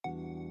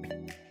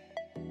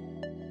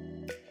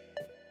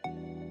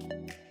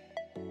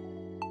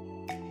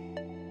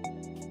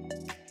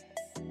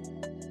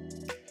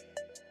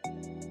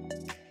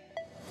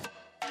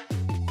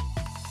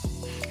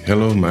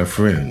Hello, my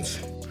friends.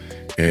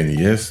 And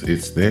yes,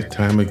 it's that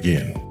time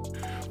again.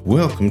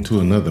 Welcome to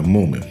another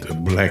moment, a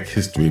Black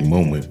History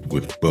Moment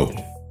with Bo.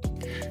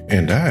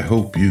 And I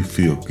hope you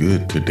feel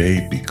good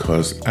today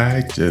because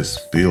I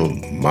just feel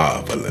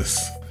marvelous.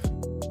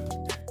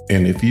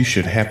 And if you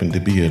should happen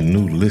to be a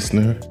new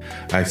listener,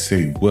 I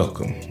say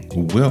welcome.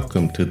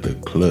 Welcome to the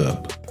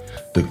club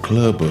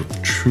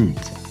of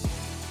truth.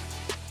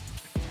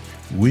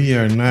 We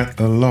are not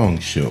a long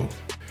show.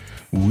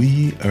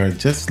 We are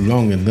just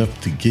long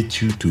enough to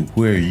get you to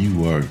where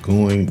you are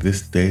going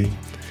this day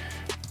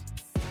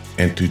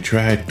and to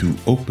try to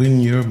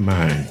open your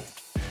mind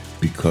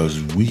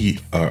because we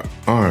are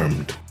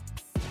armed.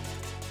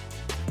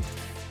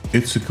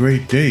 It's a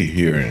great day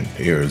here in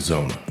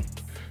Arizona.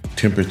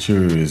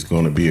 Temperature is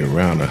going to be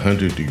around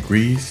 100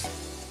 degrees,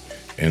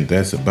 and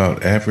that's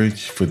about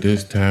average for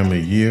this time of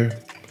year.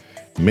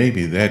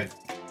 Maybe that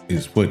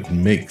is what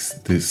makes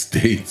this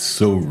state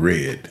so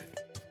red.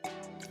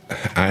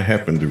 I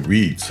happen to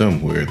read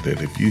somewhere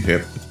that if you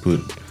have to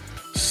put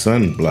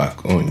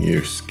sunblock on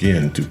your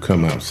skin to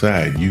come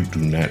outside, you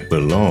do not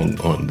belong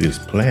on this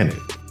planet.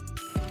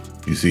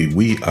 You see,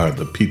 we are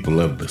the people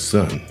of the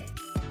sun.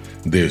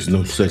 There's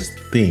no such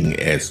thing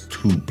as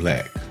too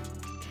black.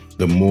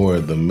 The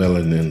more the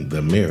melanin,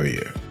 the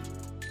merrier.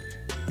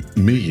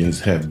 Millions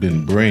have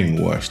been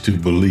brainwashed to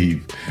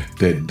believe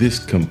that this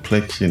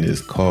complexion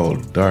is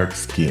called dark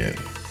skin.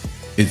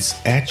 It's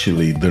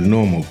actually the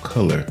normal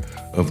color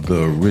of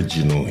the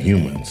original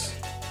humans.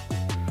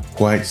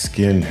 White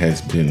skin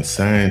has been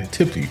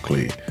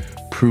scientifically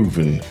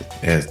proven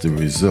as the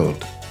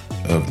result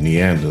of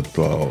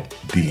Neanderthal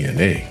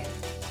DNA.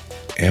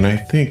 And I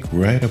think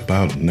right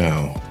about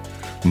now,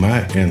 my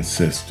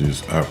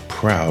ancestors are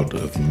proud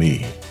of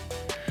me,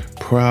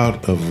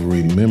 proud of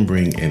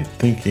remembering and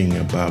thinking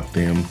about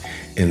them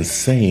and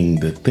saying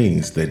the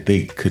things that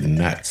they could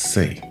not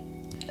say.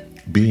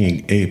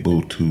 Being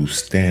able to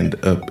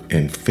stand up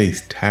and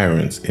face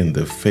tyrants in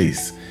the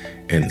face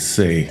and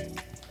say,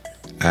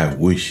 I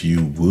wish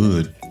you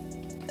would.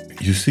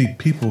 You see,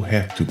 people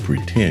have to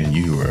pretend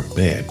you are a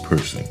bad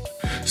person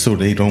so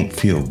they don't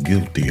feel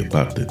guilty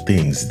about the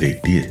things they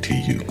did to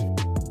you.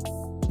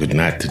 But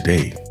not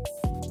today,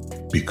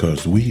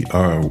 because we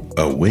are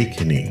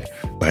awakening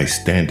by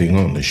standing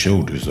on the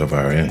shoulders of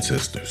our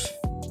ancestors.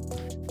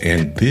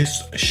 And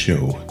this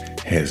show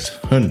has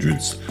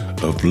hundreds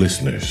of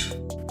listeners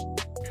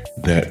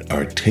that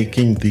are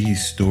taking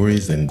these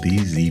stories and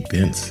these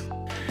events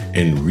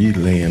and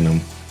relaying them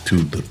to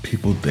the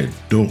people that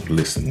don't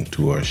listen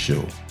to our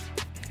show.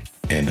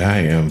 And I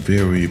am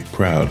very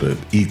proud of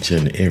each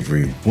and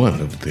every one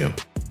of them.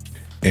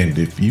 And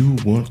if you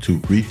want to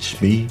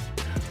reach me,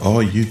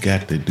 all you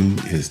got to do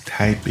is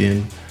type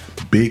in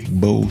Big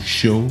Bo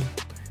Show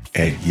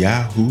at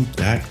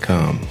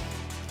yahoo.com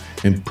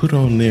and put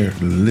on there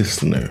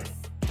listener,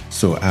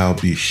 so I'll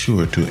be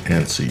sure to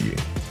answer you.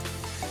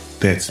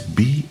 That's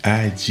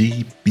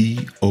BIGBO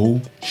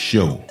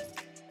Show.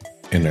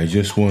 And I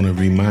just want to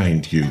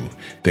remind you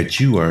that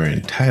you are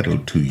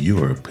entitled to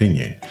your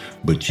opinion,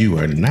 but you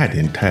are not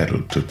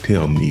entitled to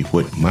tell me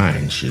what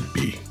mine should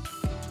be.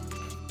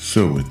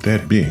 So with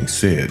that being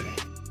said,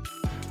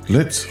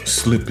 let's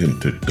slip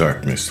into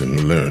darkness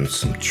and learn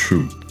some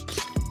truth.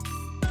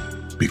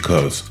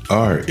 Because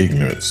our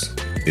ignorance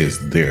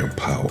is their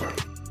power.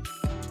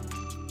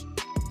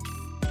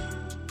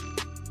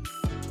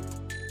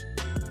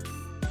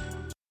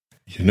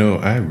 You know,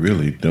 I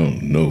really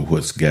don't know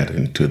what's got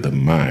into the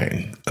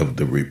mind of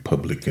the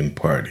Republican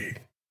Party.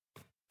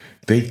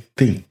 They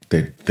think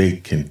that they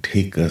can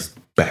take us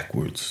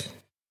backwards,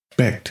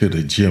 back to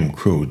the Jim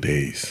Crow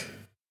days,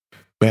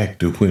 back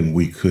to when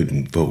we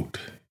couldn't vote,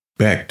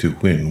 back to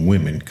when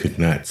women could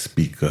not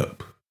speak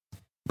up.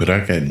 But I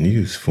got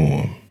news for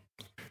them.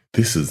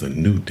 This is a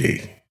new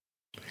day,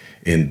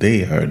 and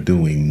they are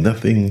doing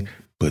nothing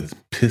but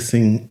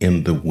pissing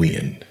in the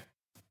wind.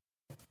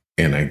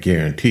 And I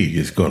guarantee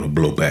you it's going to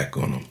blow back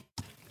on them.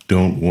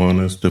 Don't want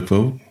us to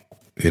vote?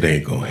 It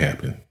ain't going to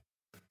happen.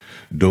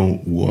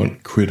 Don't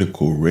want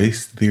critical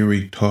race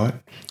theory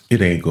taught?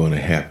 It ain't going to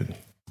happen.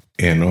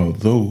 And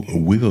although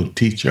we'll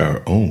teach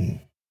our own,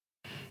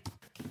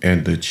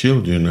 and the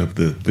children of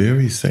the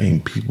very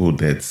same people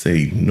that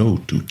say no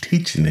to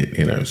teaching it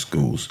in our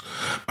schools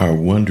are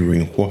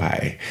wondering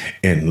why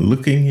and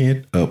looking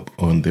it up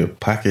on their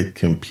pocket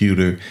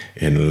computer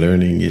and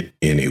learning it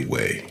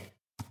anyway.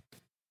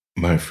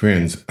 My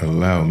friends,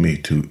 allow me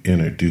to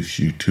introduce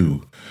you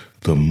to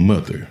the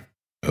mother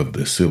of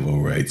the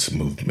civil rights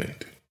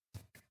movement.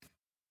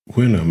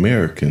 When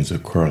Americans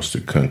across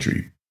the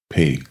country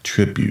paid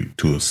tribute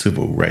to a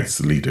civil rights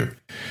leader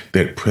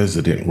that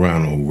President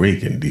Ronald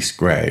Reagan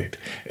described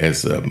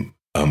as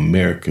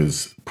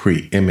America's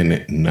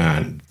preeminent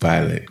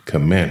nonviolent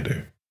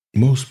commander,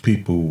 most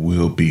people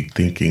will be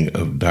thinking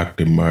of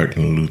Dr.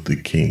 Martin Luther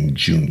King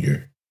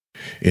Jr.,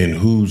 in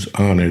whose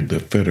honor the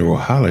federal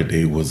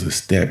holiday was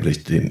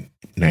established in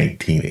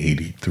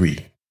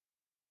 1983.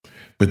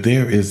 But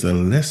there is a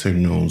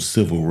lesser-known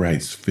civil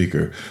rights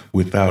figure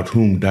without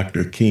whom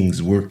Dr.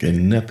 King's work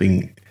and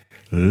nothing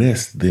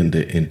less than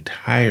the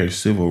entire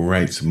civil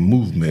rights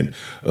movement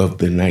of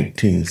the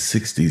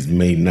 1960s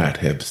may not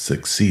have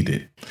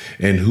succeeded,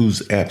 and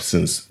whose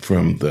absence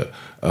from the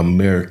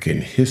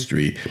American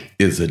history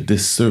is a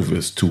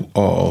disservice to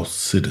all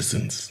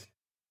citizens.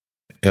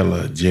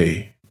 Ella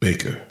J.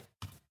 Baker.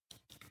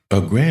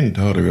 A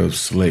granddaughter of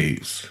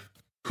slaves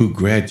who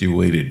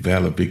graduated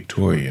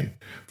valedictorian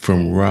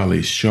from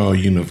Raleigh Shaw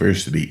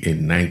University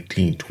in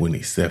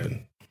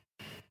 1927.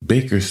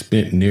 Baker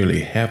spent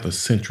nearly half a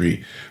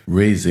century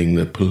raising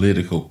the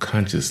political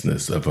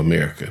consciousness of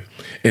America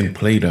and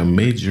played a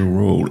major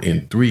role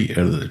in 3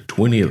 of the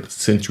 20th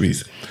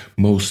century's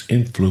most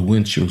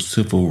influential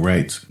civil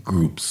rights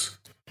groups: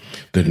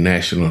 the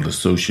National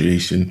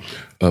Association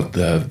of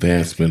the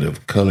Advancement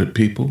of Colored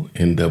People,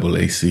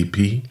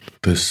 NAACP,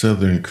 the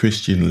Southern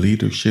Christian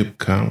Leadership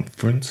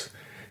Conference,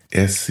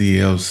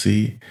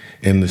 SCLC,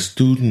 and the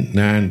Student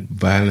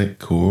Nonviolent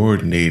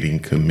Coordinating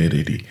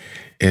Committee,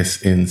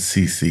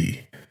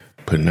 SNCC,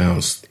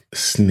 pronounced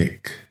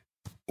SNCC.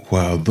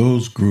 While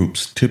those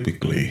groups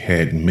typically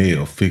had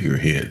male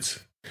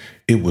figureheads,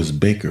 it was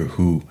Baker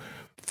who,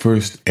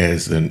 first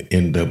as an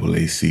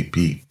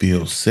NAACP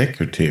field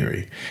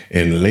secretary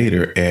and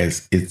later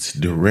as its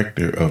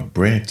director of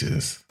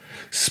branches,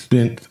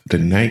 spent the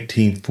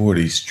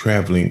 1940s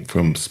traveling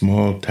from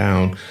small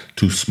town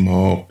to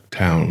small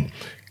town,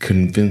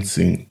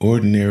 convincing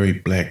ordinary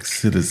black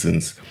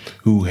citizens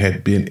who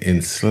had been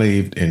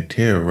enslaved and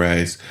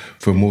terrorized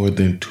for more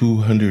than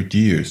 200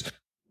 years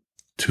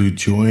to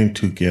join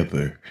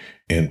together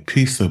and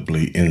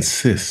peaceably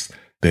insist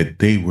that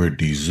they were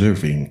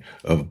deserving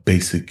of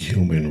basic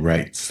human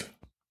rights.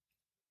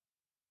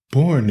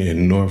 Born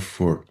in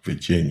Norfolk,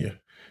 Virginia,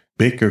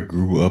 Baker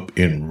grew up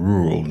in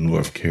rural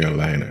North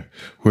Carolina,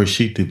 where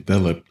she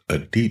developed a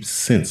deep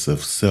sense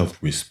of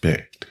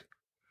self-respect.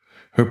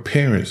 Her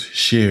parents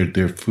shared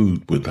their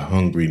food with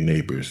hungry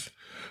neighbors.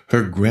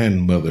 Her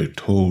grandmother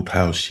told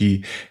how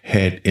she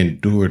had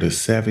endured a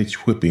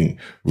savage whipping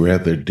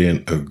rather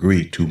than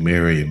agree to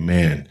marry a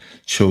man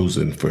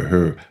chosen for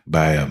her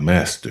by a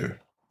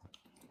master.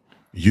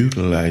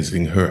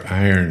 Utilizing her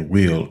iron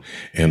will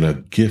and a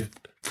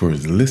gift for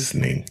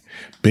listening,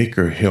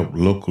 Baker helped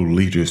local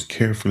leaders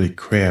carefully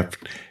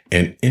craft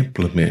and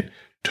implement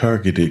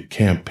targeted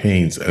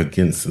campaigns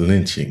against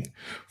lynching,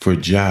 for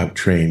job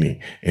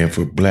training, and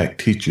for black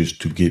teachers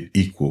to get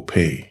equal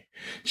pay.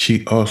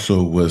 She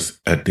also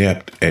was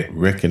adept at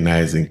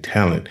recognizing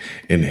talent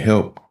and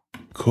helped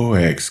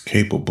coax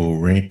capable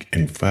rank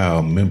and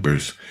file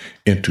members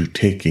into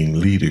taking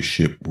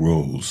leadership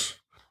roles.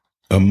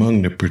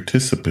 Among the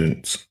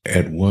participants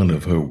at one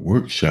of her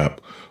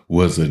workshops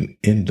was an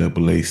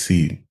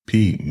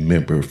NAACP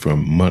member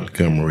from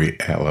Montgomery,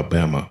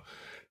 Alabama,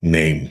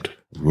 named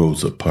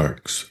Rosa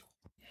Parks.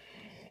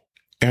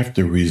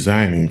 After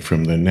resigning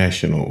from the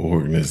national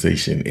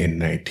organization in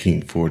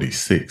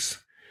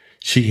 1946,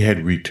 she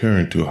had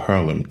returned to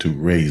Harlem to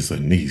raise a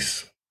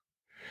niece.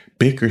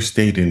 Baker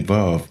stayed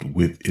involved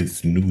with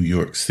its New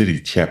York City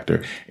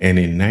chapter and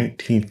in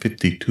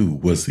 1952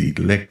 was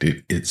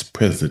elected its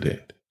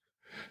president,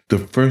 the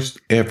first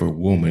ever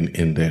woman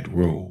in that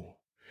role.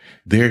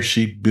 There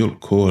she built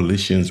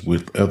coalitions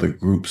with other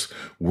groups,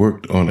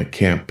 worked on a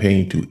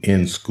campaign to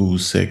end school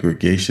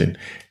segregation,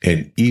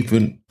 and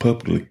even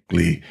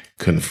publicly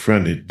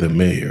confronted the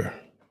mayor.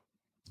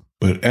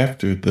 But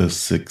after the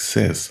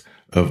success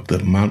of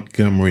the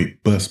Montgomery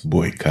bus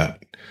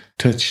boycott,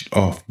 touched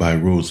off by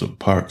Rosa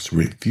Parks'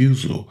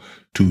 refusal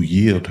to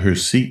yield her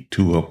seat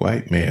to a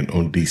white man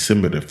on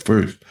December the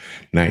 1st,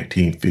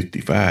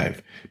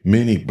 1955,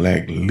 many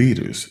black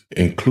leaders,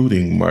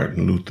 including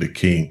Martin Luther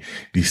King,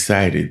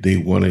 decided they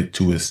wanted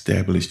to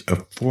establish a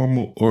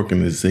formal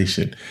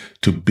organization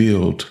to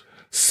build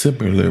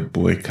similar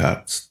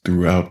boycotts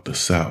throughout the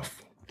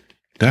South.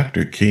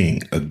 Dr.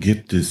 King, a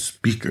gifted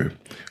speaker,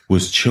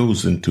 was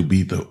chosen to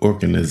be the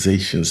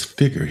organization's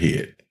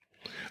figurehead.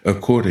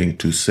 According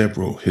to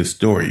several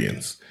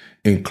historians,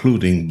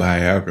 including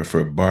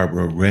biographer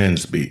Barbara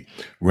Ransby,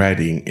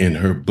 writing in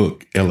her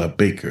book Ella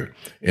Baker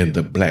and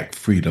the Black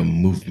Freedom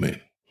Movement.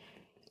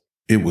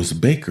 It was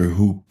Baker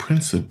who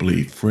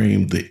principally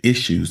framed the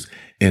issues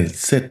and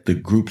set the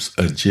group's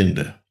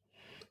agenda.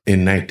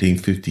 In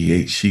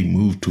 1958, she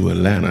moved to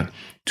Atlanta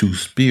to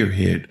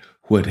spearhead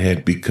what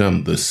had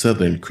become the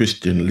Southern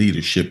Christian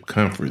Leadership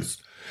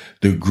Conference,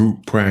 the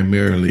group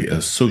primarily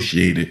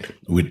associated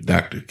with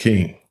Dr.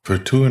 King. For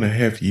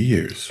 2.5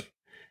 years,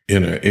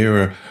 in an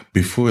era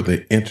before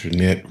the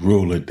internet,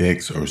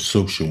 Rolodex, or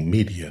social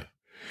media,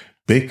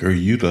 Baker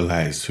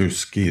utilized her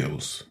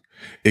skills,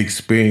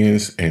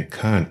 experience, and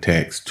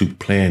contacts to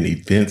plan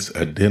events,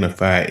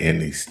 identify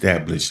and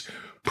establish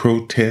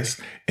protests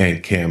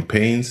and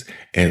campaigns,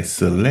 and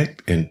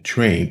select and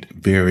trained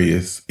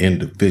various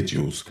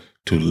individuals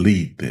to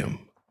lead them.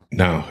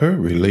 Now, her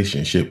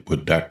relationship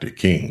with Dr.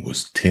 King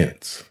was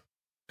tense.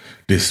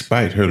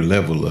 Despite her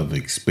level of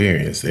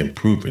experience and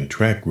proven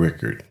track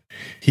record,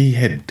 he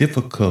had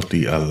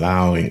difficulty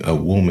allowing a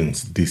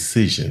woman's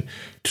decision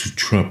to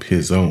trump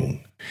his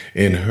own,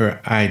 and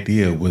her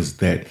idea was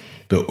that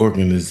the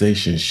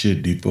organization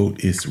should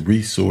devote its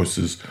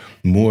resources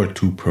more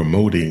to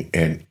promoting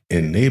and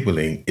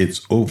enabling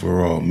its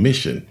overall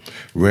mission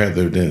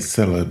rather than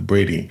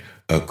celebrating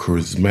a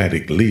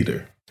charismatic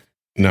leader.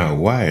 Now,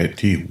 Wyatt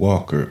T.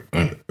 Walker,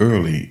 an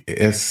early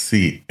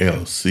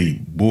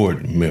SCLC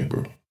board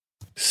member,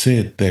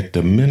 said that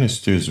the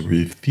minister's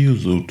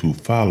refusal to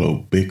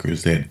follow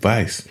Baker's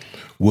advice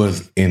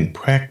was in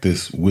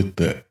practice with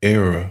the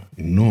era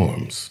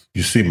norms.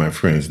 You see, my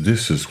friends,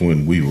 this is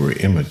when we were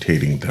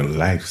imitating the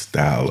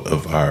lifestyle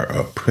of our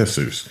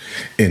oppressors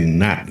and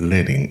not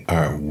letting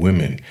our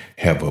women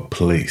have a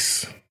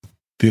place.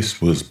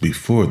 This was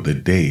before the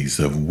days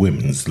of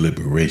women's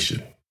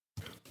liberation.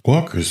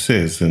 Walker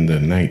says in the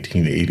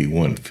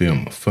 1981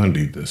 film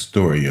Funding the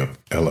Story of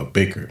Ella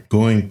Baker,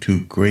 going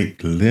to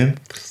great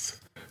lengths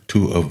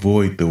to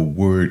avoid the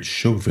word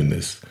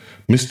chauvinist,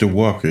 Mr.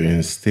 Walker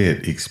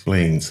instead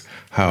explains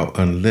how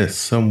unless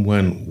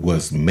someone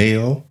was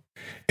male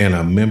and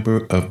a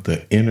member of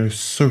the inner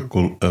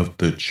circle of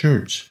the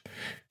church,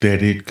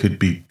 that it could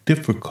be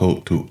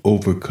difficult to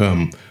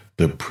overcome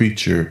the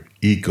preacher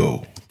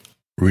ego.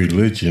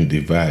 Religion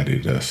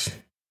divided us,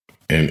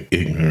 and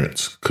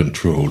ignorance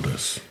controlled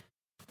us.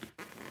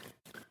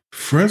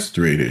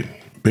 Frustrated,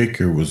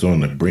 Baker was on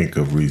the brink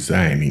of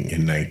resigning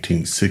in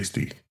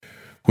 1960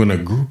 when a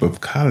group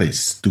of college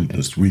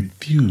students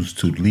refused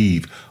to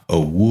leave a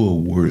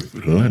Woolworth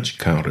lunch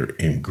counter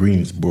in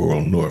Greensboro,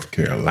 North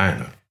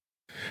Carolina.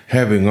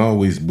 Having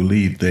always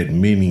believed that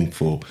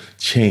meaningful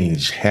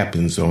change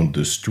happens on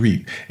the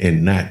street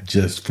and not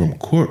just from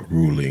court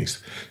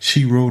rulings,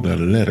 she wrote a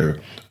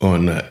letter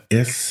on a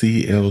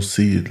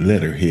SCLC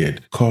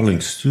letterhead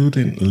calling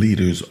student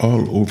leaders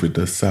all over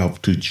the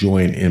South to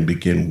join and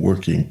begin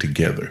working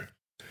together.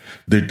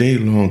 The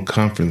day-long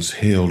conference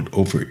held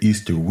over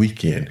Easter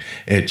weekend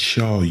at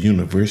Shaw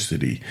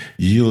University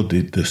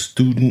yielded the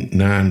Student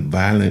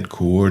Nonviolent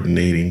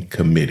Coordinating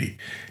Committee,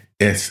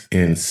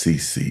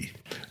 SNCC,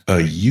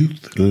 a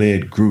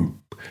youth-led group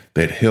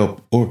that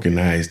helped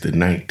organize the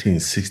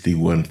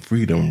 1961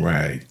 Freedom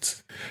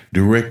Rides,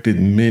 directed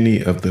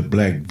many of the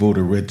black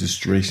voter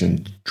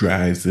registration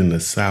drives in the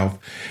South,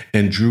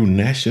 and drew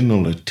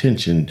national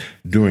attention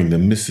during the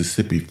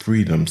Mississippi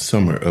Freedom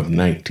Summer of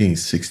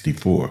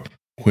 1964,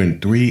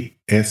 when 3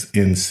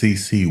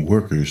 SNCC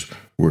workers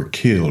were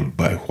killed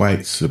by white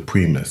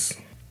supremacists.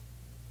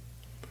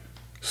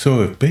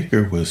 So if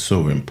Baker was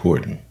so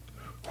important,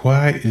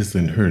 why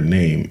isn't her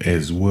name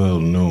as well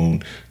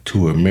known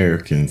to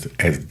Americans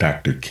as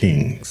Dr.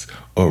 King's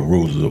or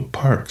Rosa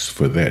Parks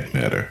for that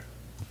matter?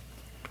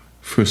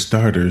 For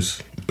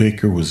starters,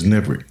 Baker was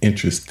never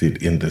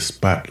interested in the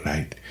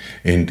spotlight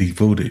and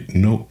devoted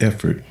no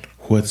effort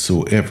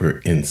whatsoever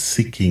in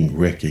seeking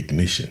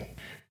recognition.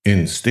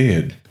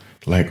 Instead,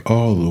 like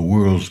all the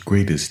world's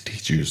greatest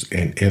teachers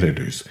and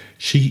editors,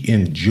 she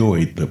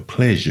enjoyed the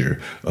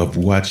pleasure of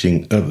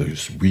watching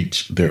others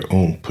reach their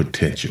own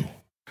potential.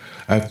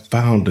 I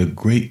found a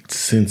great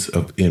sense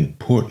of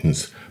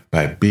importance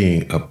by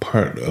being a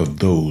part of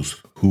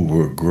those who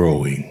were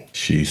growing,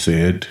 she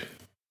said.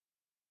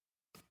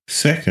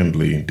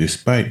 Secondly,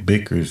 despite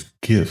Baker's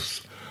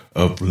gifts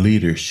of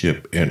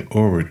leadership and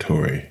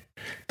oratory,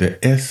 the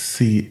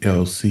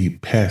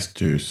SCLC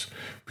pastors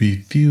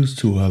refused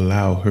to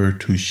allow her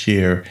to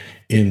share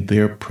in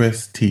their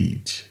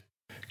prestige.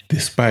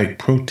 Despite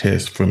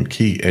protests from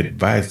key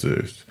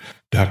advisors,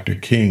 Dr.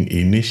 King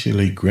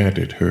initially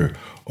granted her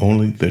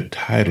only the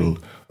title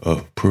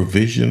of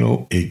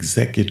Provisional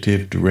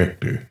Executive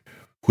Director,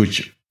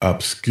 which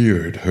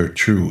obscured her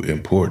true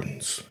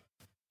importance.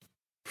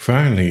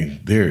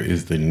 Finally, there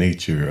is the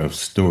nature of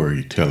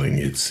storytelling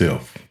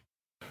itself.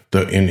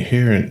 The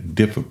inherent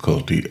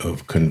difficulty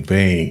of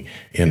conveying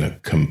in a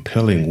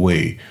compelling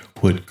way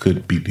what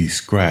could be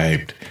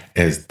described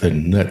as the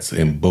nuts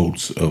and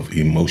bolts of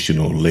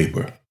emotional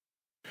labor.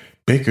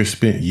 Baker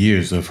spent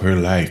years of her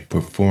life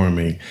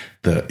performing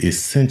the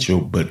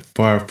essential but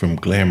far from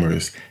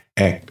glamorous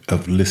act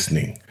of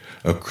listening,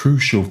 a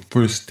crucial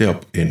first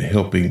step in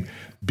helping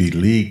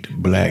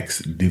beleaguered blacks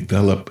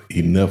develop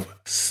enough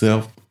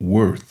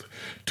self-worth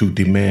to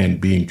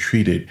demand being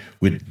treated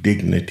with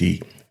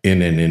dignity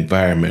in an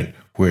environment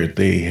where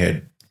they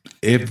had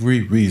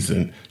every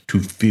reason to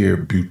fear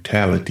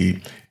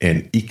brutality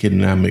and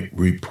economic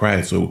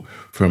reprisal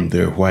from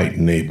their white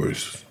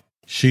neighbors.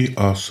 She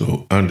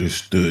also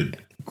understood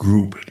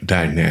group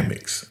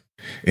dynamics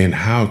and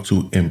how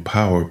to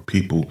empower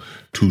people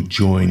to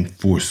join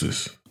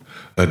forces,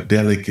 a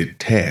delicate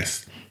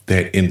task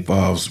that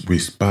involves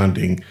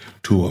responding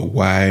to a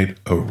wide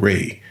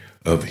array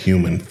of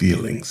human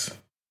feelings.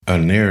 A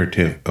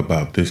narrative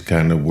about this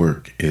kind of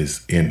work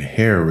is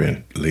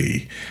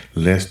inherently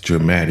less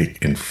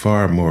dramatic and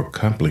far more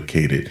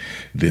complicated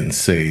than,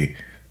 say,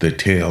 the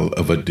tale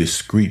of a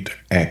discreet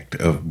act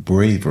of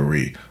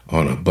bravery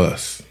on a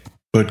bus.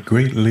 But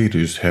great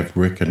leaders have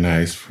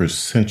recognized for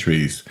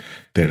centuries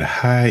that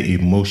high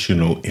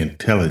emotional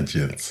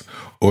intelligence,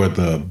 or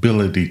the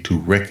ability to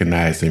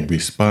recognize and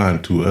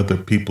respond to other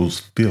people's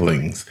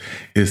feelings,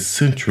 is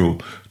central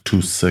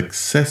to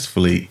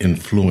successfully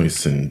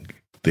influencing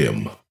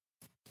them.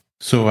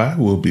 So I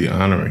will be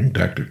honoring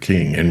Dr.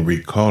 King and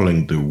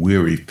recalling the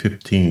weary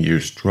 15-year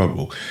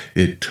struggle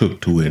it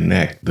took to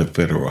enact the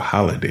federal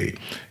holiday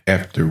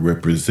after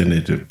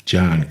Representative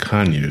John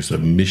Conyers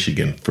of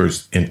Michigan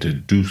first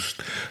introduced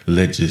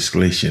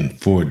legislation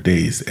 4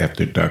 days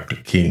after Dr.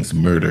 King's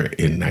murder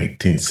in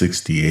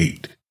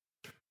 1968.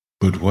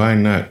 But why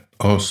not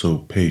also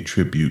pay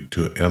tribute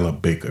to Ella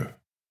Baker,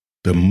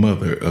 the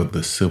mother of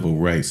the civil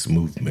rights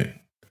movement?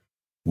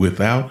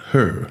 Without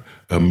her,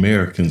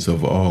 Americans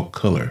of all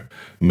color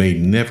may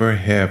never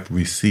have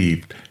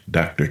received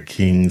Dr.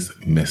 King's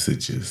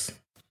messages.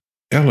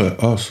 Ella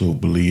also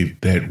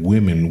believed that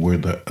women were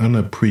the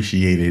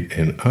unappreciated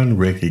and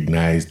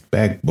unrecognized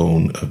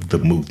backbone of the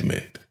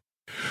movement.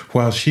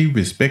 While she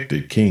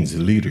respected King's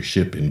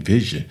leadership and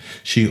vision,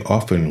 she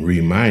often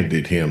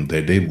reminded him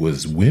that it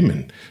was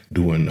women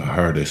doing the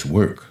hardest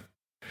work.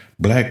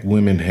 Black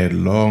women had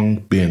long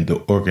been the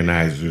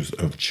organizers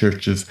of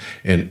churches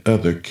and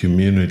other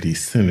community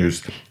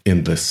centers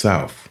in the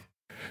South.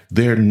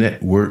 Their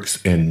networks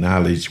and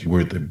knowledge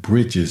were the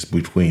bridges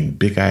between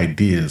big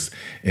ideas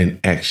and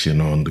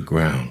action on the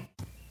ground.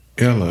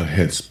 Ella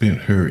had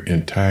spent her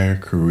entire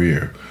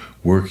career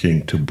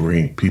working to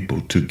bring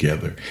people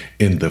together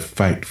in the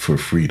fight for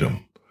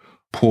freedom.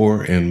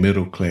 Poor and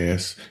middle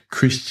class,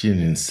 Christian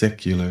and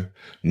secular,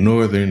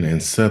 Northern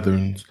and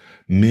Southern,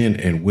 men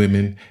and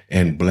women,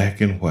 and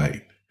black and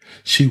white.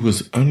 She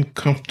was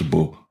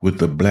uncomfortable with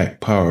the Black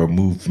Power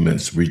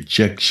movement's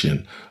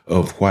rejection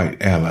of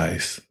white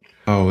allies.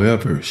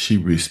 However, she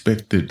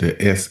respected the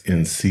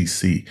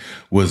SNCC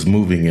was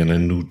moving in a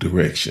new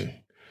direction,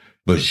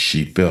 but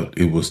she felt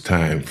it was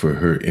time for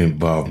her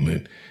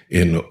involvement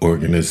in the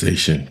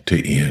organization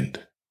to end.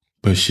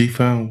 But she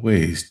found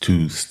ways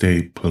to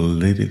stay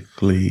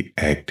politically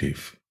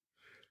active.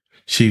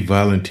 She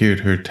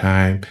volunteered her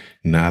time,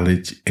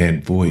 knowledge,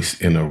 and voice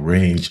in a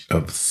range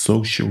of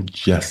social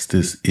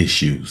justice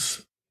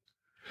issues.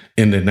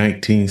 In the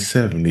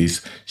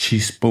 1970s, she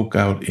spoke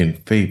out in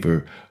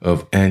favor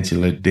of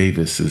Angela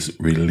Davis's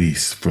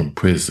release from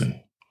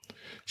prison.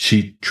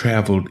 She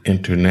traveled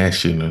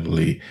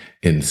internationally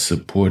and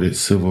supported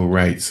civil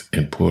rights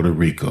in Puerto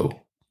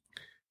Rico.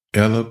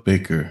 Ella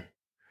Baker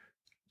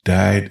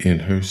died in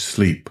her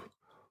sleep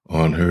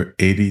on her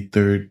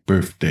 83rd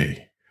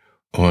birthday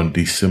on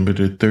December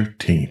the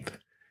 13th,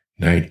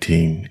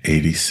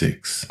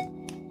 1986.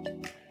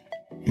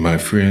 My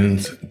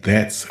friends,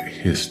 that's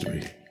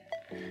history.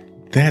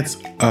 That's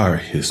our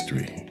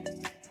history.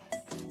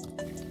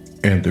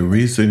 And the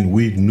reason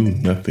we knew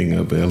nothing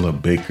of Ella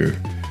Baker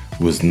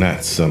was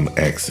not some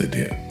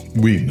accident.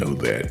 We know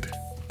that.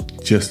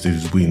 Just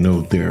as we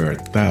know there are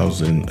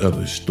 1,000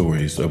 other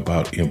stories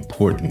about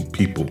important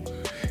people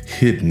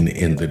hidden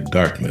in the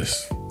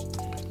darkness.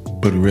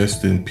 But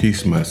rest in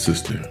peace, my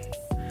sister,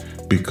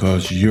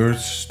 because your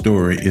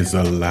story is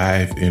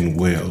alive and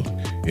well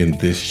in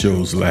this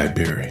show's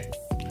library,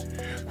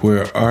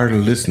 where our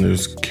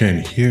listeners can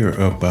hear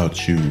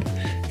about you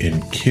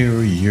and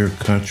carry your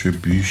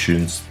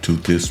contributions to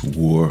this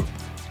war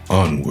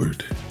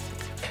onward.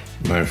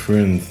 My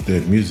friends,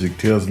 that music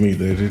tells me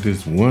that it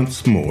is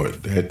once more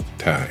that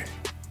time.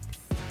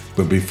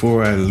 But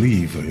before I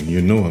leave, and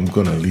you know I'm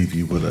going to leave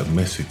you with a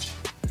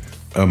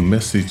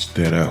message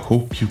that I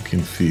hope you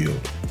can feel.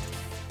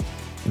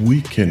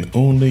 We can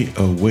only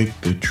awake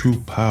the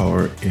true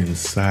power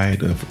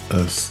inside of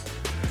us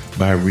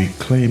by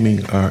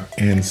reclaiming our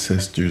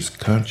ancestors'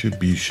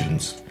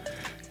 contributions,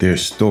 their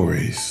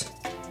stories,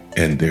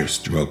 and their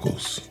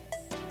struggles.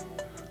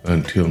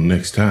 Until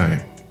next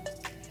time,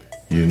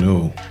 you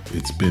know,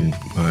 it's been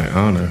my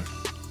honor